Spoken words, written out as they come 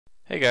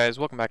Hey guys,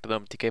 welcome back to the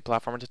OpenTK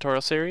platform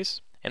tutorial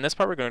series. In this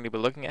part we're going to be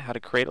looking at how to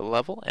create a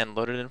level and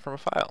load it in from a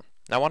file.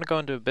 Now I want to go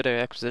into a bit of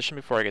exposition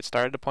before I get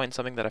started to point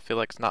something that I feel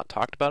like is not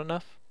talked about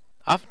enough.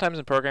 Oftentimes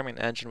in programming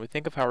an engine we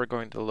think of how we're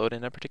going to load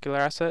in a particular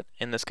asset,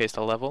 in this case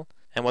a level,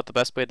 and what the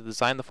best way to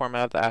design the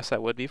format of the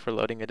asset would be for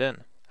loading it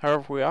in.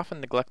 However, we often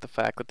neglect the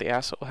fact that the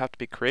asset will have to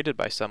be created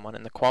by someone,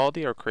 and the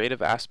quality or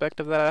creative aspect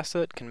of that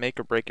asset can make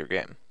or break your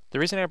game. The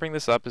reason I bring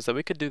this up is that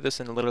we could do this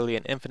in literally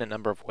an infinite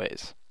number of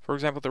ways. For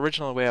example, the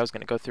original way I was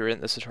going to go through it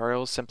in this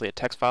tutorial is simply a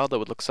text file that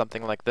would look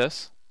something like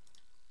this.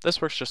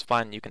 This works just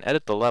fine, you can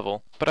edit the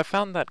level, but I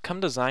found that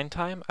come design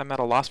time, I'm at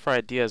a loss for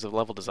ideas of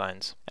level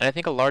designs. And I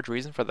think a large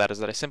reason for that is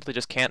that I simply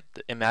just can't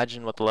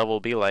imagine what the level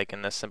will be like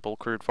in this simple,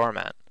 crude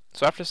format.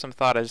 So after some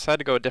thought, I decided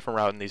to go a different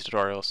route in these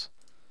tutorials.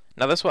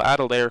 Now this will add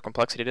a layer of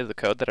complexity to the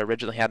code that I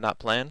originally had not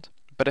planned,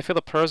 but I feel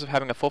the pros of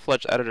having a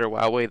full-fledged editor will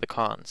outweigh the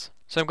cons.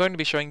 So I'm going to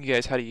be showing you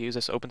guys how to use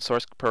this open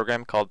source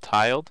program called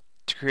Untitled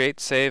to create,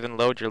 save, and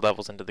load your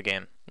levels into the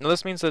game. Now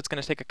this means that it's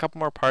going to take a couple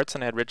more parts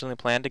than I had originally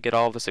planned to get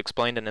all of this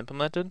explained and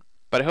implemented,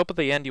 but I hope at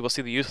the end you will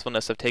see the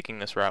usefulness of taking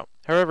this route.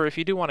 However, if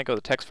you do want to go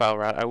the text file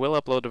route, I will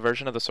upload a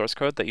version of the source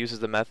code that uses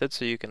the method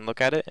so you can look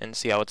at it and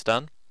see how it's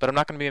done, but I'm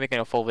not going to be making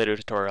a full video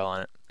tutorial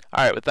on it.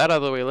 Alright, with that out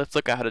of the way, let's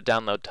look at how to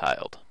download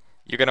Untitled.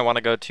 You're going to want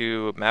to go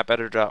to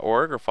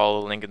mapeditor.org or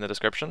follow the link in the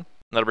description.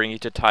 That'll bring you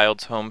to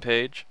Untiled's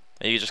homepage.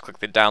 And you just click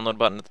the download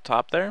button at the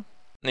top there. And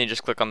then you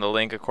just click on the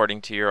link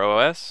according to your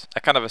OS. I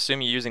kind of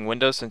assume you're using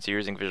Windows since you're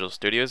using Visual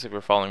Studios if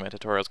you're following my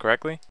tutorials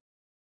correctly.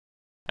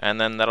 And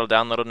then that'll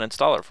download and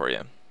install it for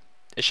you.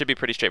 It should be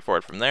pretty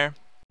straightforward from there.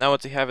 Now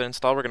once you have it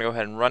installed, we're going to go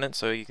ahead and run it,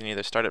 so you can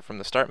either start it from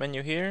the start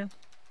menu here,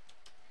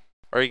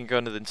 or you can go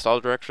into the install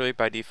directory.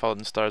 By default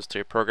it installs to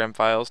your program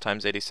files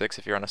times 86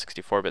 if you're on a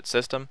 64-bit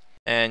system.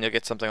 And you'll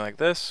get something like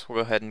this. We'll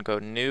go ahead and go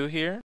new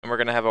here, and we're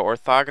going to have an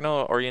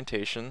orthogonal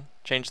orientation.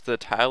 Change the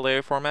tile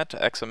layer format to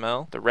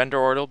XML. The render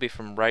order will be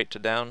from right to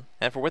down,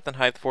 and for width and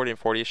height 40 and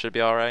 40 should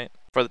be alright.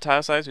 For the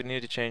tile size we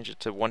need to change it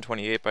to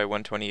 128 by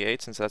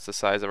 128 since that's the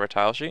size of our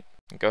tile sheet.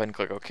 Go ahead and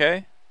click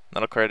OK.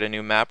 That'll create a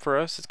new map for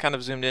us. It's kind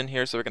of zoomed in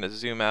here, so we're going to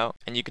zoom out,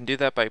 and you can do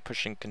that by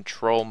pushing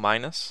Control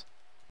minus.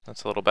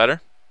 That's a little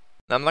better.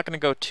 Now I'm not going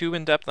to go too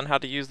in depth on how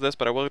to use this,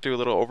 but I will do a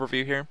little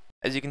overview here.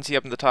 As you can see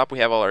up in the top we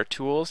have all our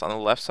tools. On the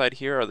left side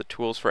here are the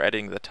tools for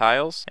editing the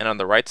tiles, and on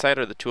the right side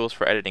are the tools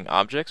for editing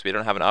objects. We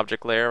don't have an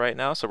object layer right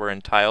now, so we're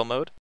in tile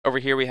mode. Over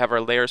here we have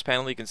our layers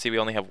panel. You can see we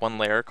only have one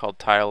layer called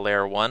tile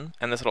layer 1,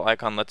 and this little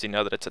icon lets you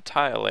know that it's a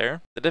tile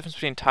layer. The difference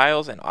between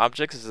tiles and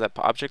objects is that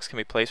objects can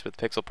be placed with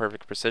pixel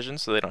perfect precision,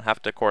 so they don't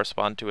have to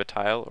correspond to a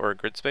tile or a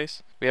grid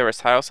space. We have our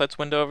tile sets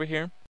window over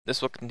here.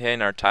 This will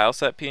contain our tile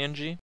set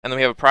PNG, and then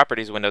we have a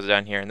properties window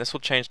down here, and this will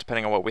change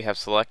depending on what we have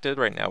selected.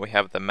 Right now we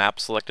have the map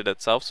selected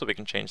itself, so we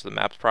can change the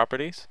map's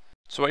properties.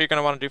 So what you're going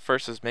to want to do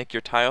first is make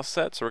your tile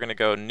set. So we're going to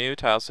go new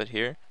tile set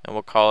here, and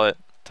we'll call it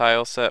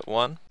tile set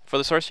 1. For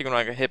the source you're going to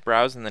want to hit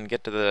browse and then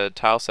get to the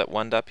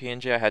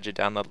tileset1.png. I had you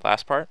download the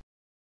last part.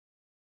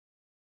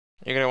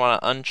 You're going to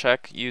want to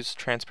uncheck use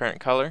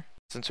transparent color,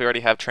 since we already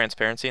have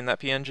transparency in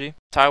that PNG.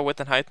 Tile width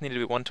and height need to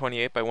be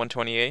 128 by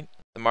 128.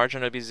 The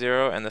margin will be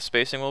 0 and the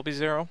spacing will be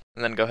 0.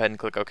 And then go ahead and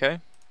click OK.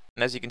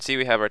 And as you can see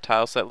we have our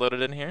tile set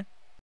loaded in here.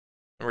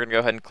 And we're going to go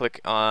ahead and click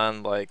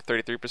on like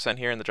 33%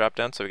 here in the drop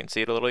down so we can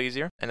see it a little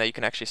easier. And now you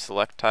can actually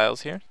select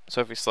tiles here.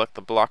 So if we select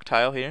the block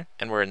tile here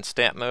and we're in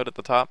stamp mode at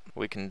the top,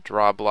 we can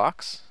draw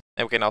blocks.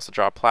 And we can also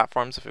draw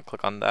platforms if we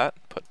click on that.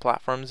 Put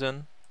platforms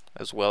in,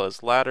 as well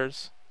as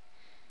ladders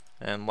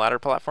and ladder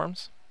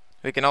platforms.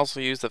 We can also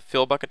use the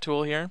fill bucket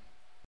tool here.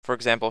 For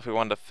example, if we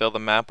wanted to fill the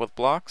map with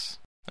blocks,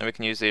 and we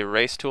can use the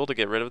erase tool to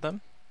get rid of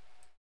them.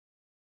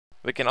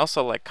 We can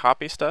also like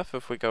copy stuff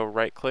if we go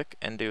right click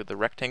and do the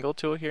rectangle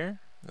tool here.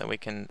 Then we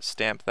can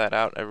stamp that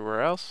out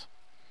everywhere else.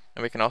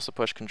 And we can also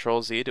push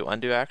Ctrl Z to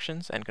undo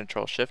actions and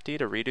Ctrl Shift D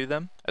to redo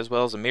them, as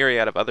well as a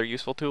myriad of other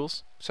useful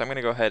tools. So I'm going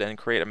to go ahead and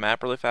create a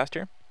map really fast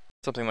here.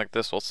 Something like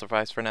this will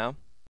suffice for now.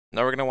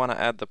 Now we're going to want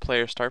to add the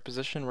player start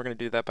position. We're going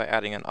to do that by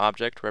adding an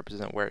object to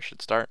represent where it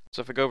should start.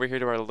 So if we go over here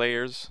to our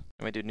layers,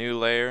 and we do new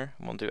layer,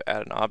 and we'll do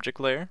add an object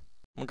layer.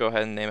 We'll go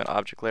ahead and name it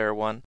object layer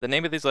 1. The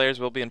name of these layers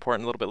will be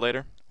important a little bit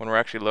later when we're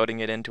actually loading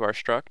it into our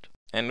struct.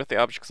 And with the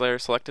objects layer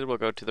selected, we'll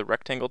go to the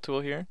rectangle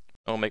tool here, and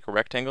we'll make a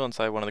rectangle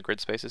inside one of the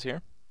grid spaces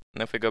here.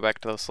 And if we go back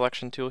to the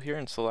selection tool here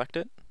and select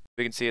it,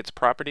 we can see its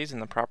properties in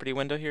the property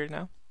window here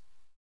now.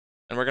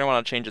 And we're going to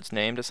want to change its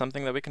name to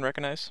something that we can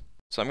recognize.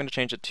 So I'm going to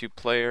change it to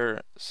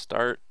player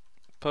start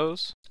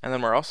pose. And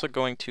then we're also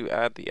going to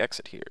add the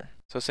exit here.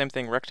 So same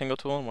thing, rectangle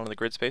tool in one of the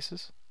grid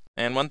spaces.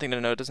 And one thing to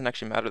note, it doesn't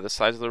actually matter the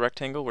size of the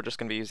rectangle, we're just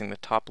going to be using the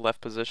top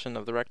left position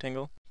of the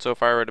rectangle. So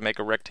if I were to make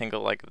a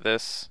rectangle like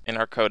this in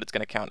our code, it's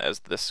going to count as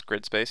this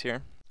grid space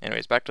here.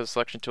 Anyways, back to the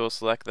selection tool,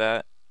 select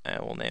that,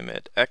 and we'll name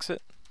it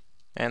exit.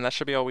 And that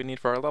should be all we need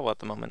for our level at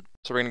the moment.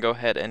 So we're going to go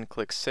ahead and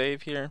click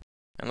save here.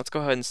 And let's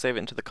go ahead and save it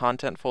into the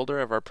content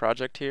folder of our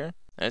project here.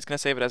 And it's going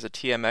to save it as a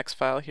TMX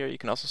file here. You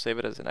can also save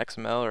it as an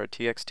XML or a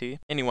TXT.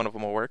 Any one of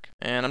them will work.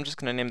 And I'm just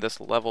going to name this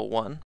level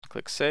 1.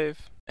 Click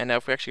save. And now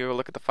if we actually go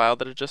look at the file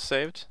that it just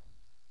saved,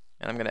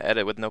 and I'm going to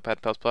edit with Notepad++.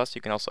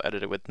 You can also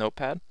edit it with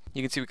Notepad.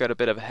 You can see we've got a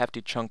bit of a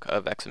hefty chunk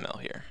of XML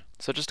here.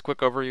 So just a quick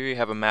overview, you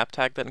have a map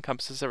tag that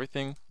encompasses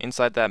everything.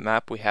 Inside that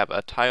map we have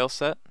a tile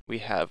set, we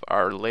have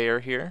our layer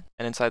here,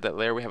 and inside that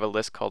layer we have a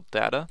list called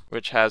data,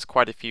 which has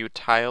quite a few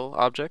tile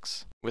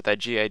objects with a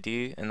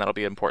GID, and that'll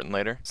be important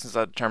later, since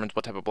that determines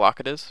what type of block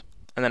it is.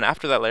 And then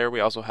after that layer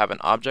we also have an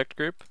object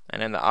group,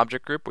 and in the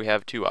object group we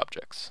have 2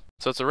 objects.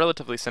 So it's a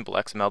relatively simple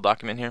XML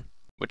document here,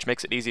 which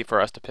makes it easy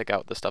for us to pick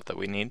out the stuff that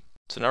we need.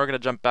 So now we're going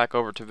to jump back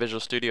over to Visual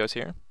Studios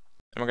here,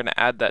 and we're going to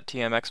add that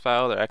TMX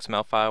file, or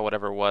XML file,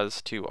 whatever it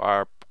was, to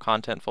our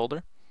content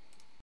folder.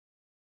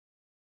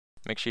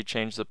 Make sure you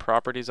change the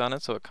properties on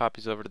it so it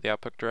copies over to the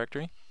output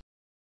directory.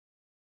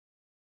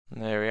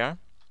 And there we are.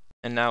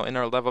 And now in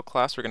our level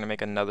class we're going to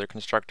make another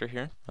constructor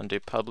here. Undo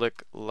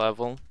public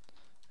level,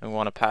 and we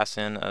want to pass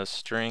in a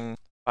string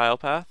file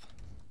path.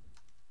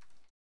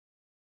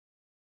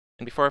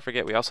 And before I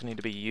forget, we also need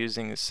to be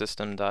using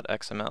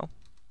system.xml.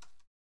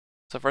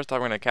 So first off,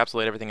 we're going to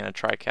encapsulate everything in a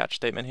try-catch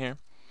statement here.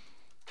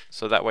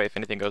 So that way if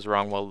anything goes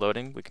wrong while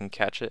loading, we can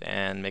catch it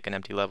and make an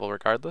empty level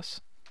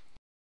regardless.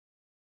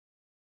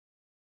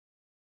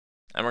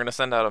 And we're going to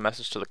send out a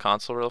message to the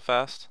console real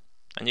fast.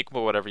 And you can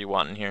put whatever you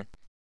want in here.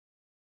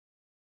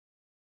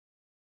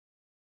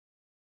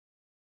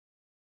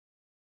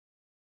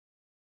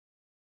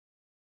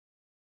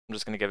 I'm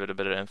just going to give it a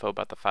bit of info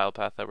about the file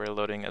path that we're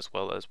loading, as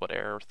well as what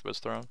error was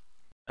thrown.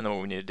 And then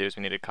what we need to do is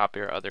we need to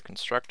copy our other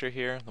constructor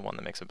here, the one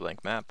that makes a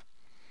blank map,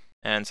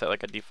 and set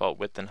like a default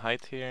width and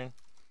height here.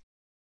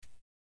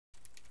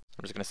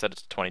 I'm just going to set it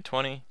to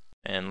 2020,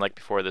 and like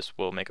before, this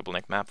will make a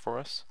blank map for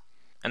us.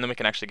 And then we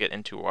can actually get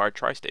into our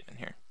try statement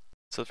here.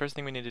 So the first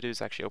thing we need to do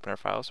is actually open our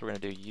file. So we're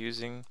going to do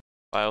using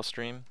file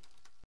stream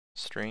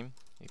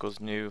equals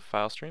new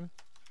file stream.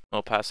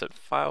 We'll pass it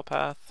file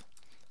path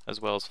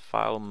as well as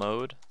file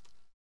mode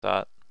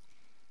dot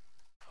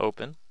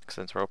open,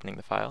 since we're opening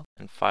the file,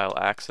 and file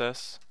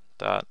access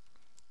dot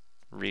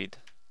read,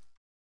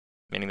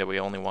 meaning that we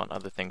only want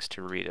other things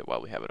to read it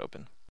while we have it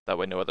open. That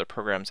way no other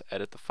programs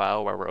edit the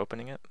file while we're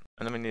opening it.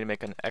 And then we need to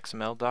make an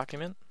XML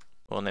document.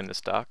 We'll name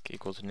this doc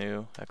equals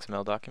new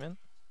XML document.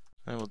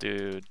 And we'll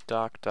do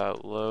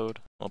doc.load.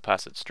 We'll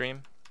pass it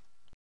stream.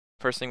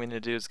 First thing we need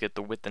to do is get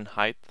the width and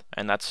height,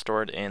 and that's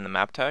stored in the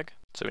map tag.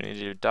 So we need to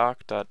do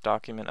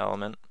doc.document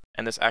element,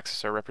 and this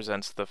accessor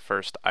represents the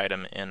first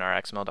item in our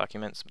XML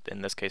documents,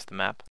 in this case the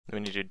map. Then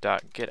we need to do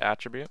 .get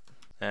attribute,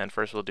 and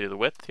first we'll do the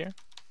width here.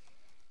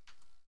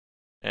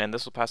 And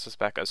this will pass us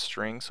back a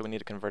string, so we need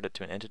to convert it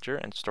to an integer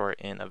and store it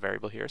in a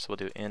variable here. So we'll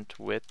do int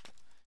width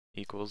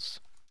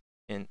equals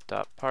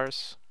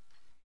int.parse.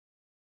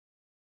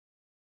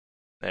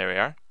 There we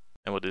are.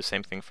 And we'll do the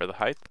same thing for the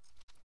height.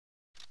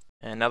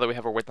 And now that we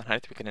have our width and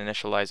height, we can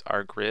initialize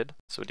our grid.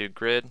 So we'll do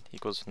grid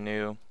equals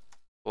new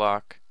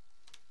block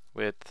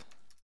width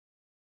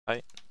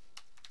height.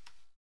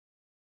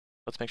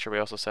 Let's make sure we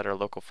also set our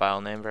local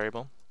file name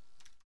variable.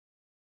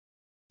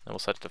 And we'll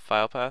set it to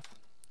file path.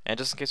 And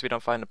just in case we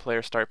don't find a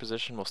player start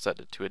position, we'll set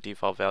it to a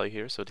default value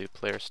here. So we'll do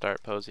player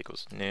start pose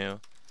equals new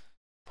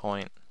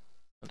point.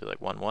 We'll do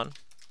like 1, 1.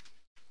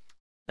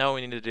 Now what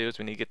we need to do is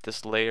we need to get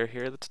this layer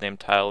here that's named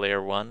tile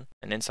layer 1,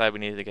 and inside we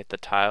need to get the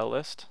tile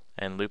list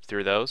and loop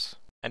through those.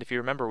 And if you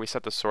remember, we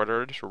set the sort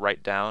order to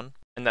right down,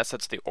 and that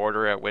sets the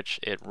order at which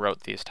it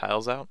wrote these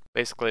tiles out.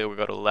 Basically we'll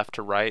go to left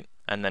to right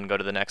and then go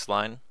to the next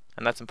line.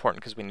 And that's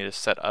important because we need to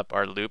set up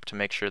our loop to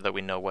make sure that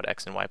we know what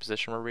x and y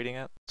position we're reading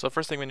at. So the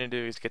first thing we need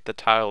to do is get the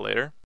tile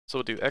layer. So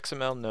we'll do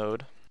XML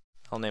node,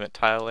 I'll name it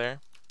tile layer,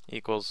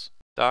 equals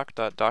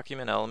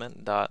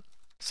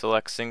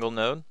doc.documentElement.select single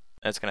node,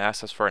 and it's going to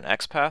ask us for an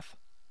XPath.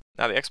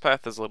 Now the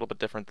XPath is a little bit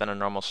different than a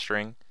normal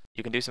string.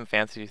 You can do some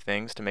fancy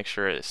things to make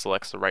sure it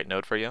selects the right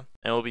node for you,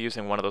 and we'll be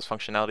using one of those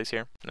functionalities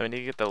here. Now we need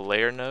to get the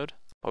layer node,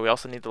 but we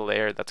also need the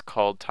layer that's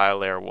called tile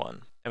layer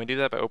 1. And we do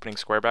that by opening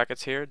square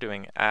brackets here,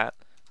 doing at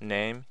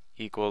name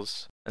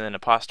equals, and then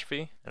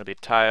apostrophe. It'll be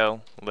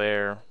tile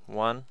layer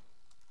 1,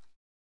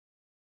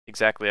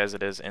 exactly as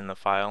it is in the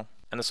file.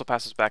 And this will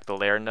pass us back the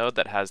layer node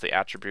that has the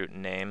attribute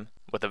name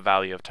with a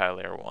value of tile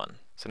layer 1.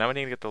 So now we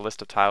need to get the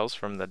list of tiles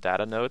from the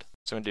data node.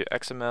 So we're going to do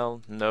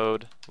XML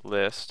node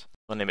list.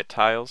 We'll name it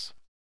tiles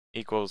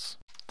equals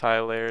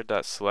tile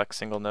layer.select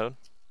single node.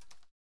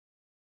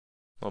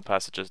 We'll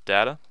pass it just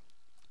data.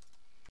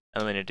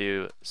 And then we need to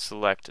do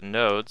select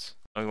nodes,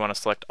 and we want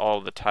to select all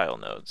of the tile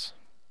nodes.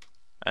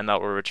 And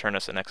that will return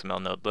us an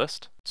XML node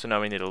list. So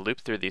now we need to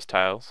loop through these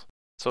tiles.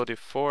 So we'll do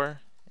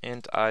for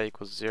int I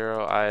equals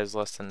 0, I is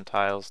less than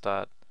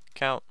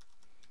tiles.count,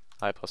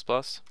 I++.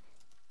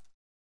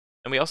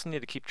 And we also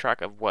need to keep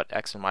track of what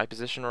x and y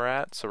position we're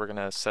at, so we're going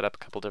to set up a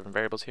couple different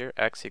variables here.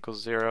 X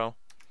equals 0,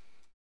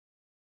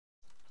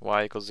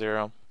 y equals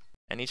 0,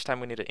 and each time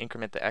we need to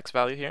increment the x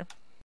value here.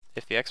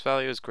 If the x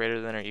value is greater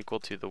than or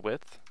equal to the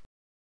width,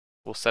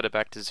 we'll set it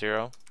back to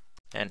 0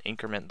 and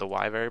increment the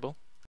y variable.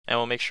 And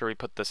we'll make sure we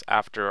put this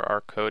after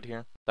our code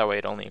here. That way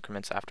it only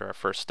increments after our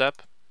first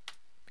step,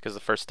 because the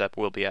first step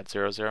will be at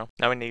 0, 0.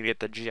 Now we need to get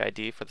the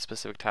GID for the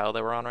specific tile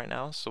that we're on right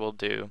now, so we'll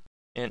do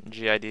int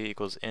GID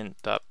equals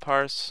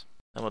int.parse.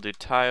 And we'll do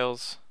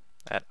tiles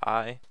at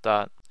I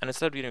dot, and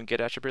instead of doing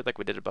get attribute like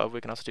we did above,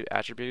 we can also do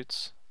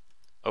attributes,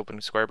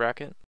 open square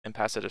bracket, and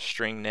pass it a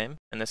string name.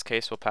 In this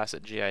case, we'll pass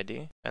it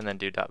GID, and then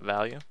do dot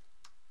value.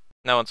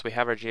 Now once we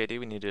have our GID,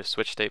 we need to do a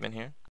switch statement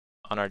here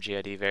on our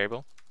GID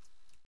variable.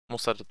 We'll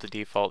set up the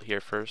default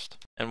here first.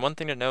 And one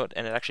thing to note,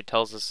 and it actually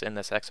tells us in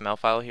this XML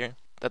file here,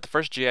 that the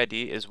first GID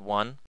is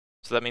 1.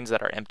 So that means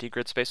that our empty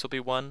grid space will be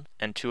 1,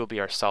 and 2 will be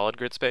our solid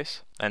grid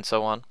space, and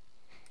so on.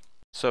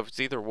 So if it's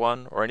either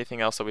 1 or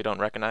anything else that we don't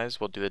recognize,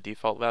 we'll do the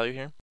default value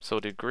here. So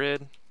we'll do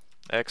grid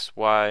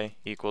xy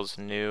equals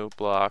new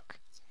block,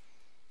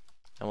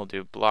 and we'll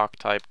do block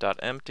type dot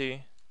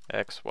empty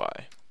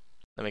xy.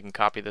 Then we can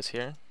copy this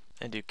here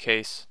and do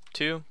case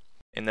 2.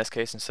 In this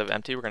case, instead of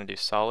empty, we're going to do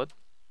solid.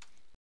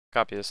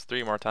 Copy this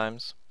 3 more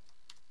times.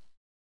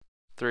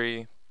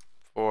 3,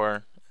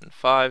 4, and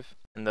 5.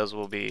 And those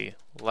will be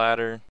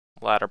ladder,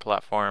 ladder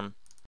platform,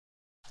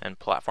 and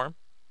platform.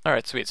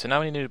 Alright, sweet. So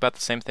now we need to do about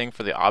the same thing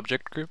for the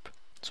object group.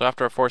 So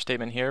after our for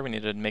statement here, we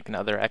need to make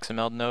another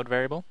XML node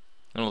variable.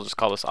 And we'll just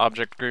call this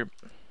object group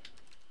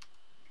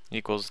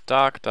equals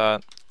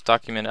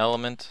document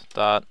element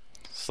dot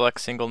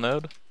select single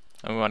node.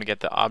 And we want to get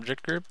the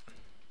object group.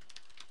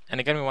 And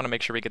again, we want to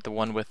make sure we get the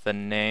one with the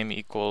name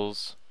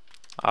equals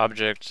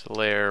object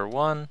layer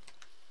 1.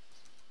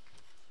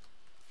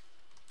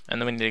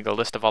 And then we need a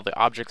list of all the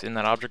objects in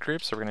that object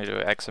group. So we're going to do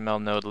an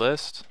XML node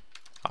list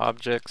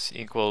objects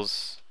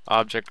equals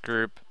object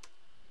group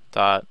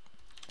dot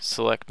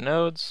select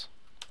nodes.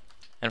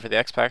 And for the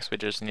xpacks, we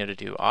just need to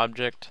do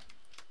object.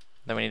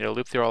 Then we need to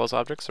loop through all those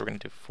objects. So we're going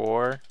to do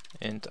for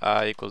int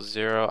I equals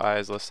 0, I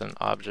is less than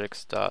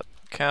objects dot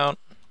count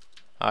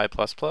I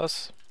plus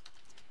plus.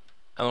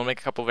 And we'll make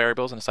a couple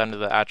variables and assign them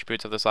to the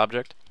attributes of this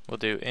object. We'll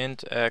do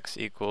int x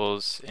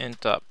equals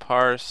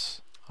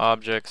int.parse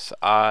objects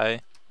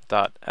I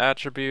dot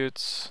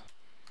attributes,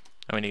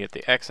 and we need to get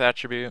the x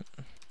attribute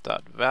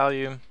dot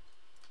value,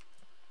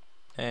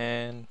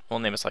 and we'll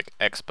name this like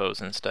expose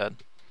instead.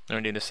 Then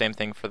we do the same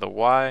thing for the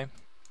y.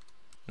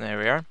 There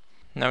we are.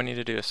 Now we need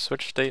to do a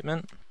switch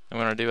statement, and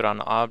we're going to do it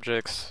on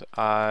objects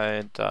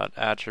I dot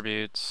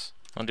attributes.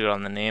 We'll do it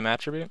on the name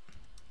attribute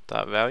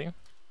dot value.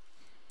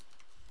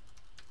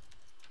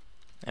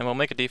 And we'll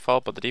make a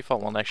default, but the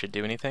default won't actually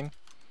do anything.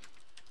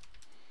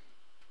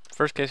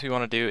 First case we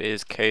want to do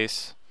is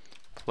case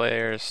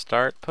player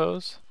start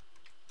pose.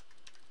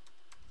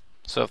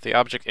 So if the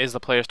object is the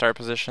player start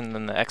position,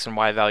 then the x and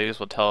y values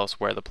will tell us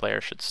where the player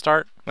should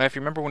start. Now if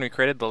you remember when we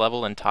created the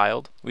level in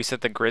tiled, we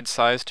set the grid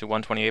size to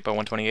 128 by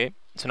 128.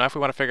 So now if we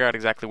want to figure out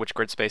exactly which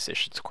grid space it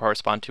should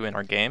correspond to in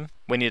our game,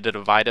 we need to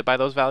divide it by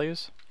those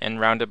values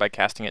and round it by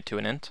casting it to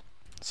an int.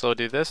 So we'll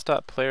do this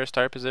dot player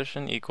start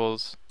position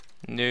equals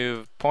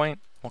new point.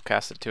 We'll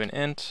cast it to an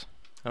int,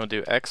 and we'll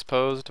do x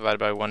pose divided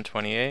by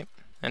 128,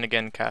 and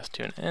again cast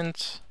to an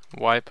int,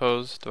 y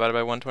pose divided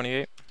by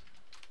 128.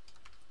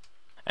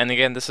 And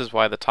again, this is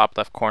why the top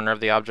left corner of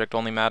the object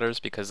only matters,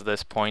 because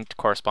this point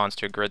corresponds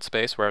to a grid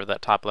space wherever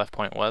that top left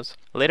point was.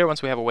 Later,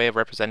 once we have a way of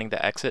representing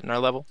the exit in our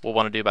level, we'll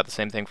want to do about the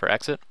same thing for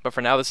exit. But for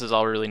now, this is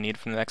all we really need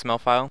from the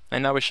XML file,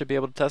 and now we should be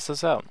able to test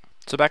this out.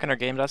 So back in our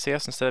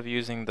game.cs, instead of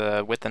using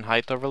the width and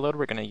height overload,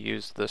 we're going to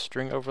use the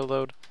string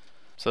overload,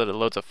 so that it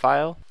loads a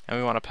file, and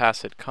we want to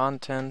pass it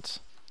content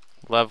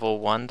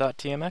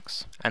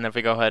level1.tmx. And if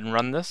we go ahead and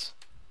run this,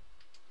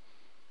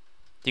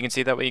 you can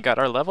see that we got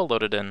our level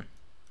loaded in.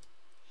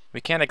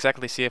 We can't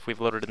exactly see if we've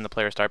loaded in the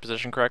player start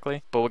position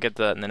correctly, but we'll get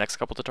that in the next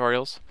couple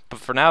tutorials. But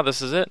for now,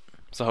 this is it.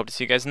 So I hope to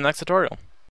see you guys in the next tutorial.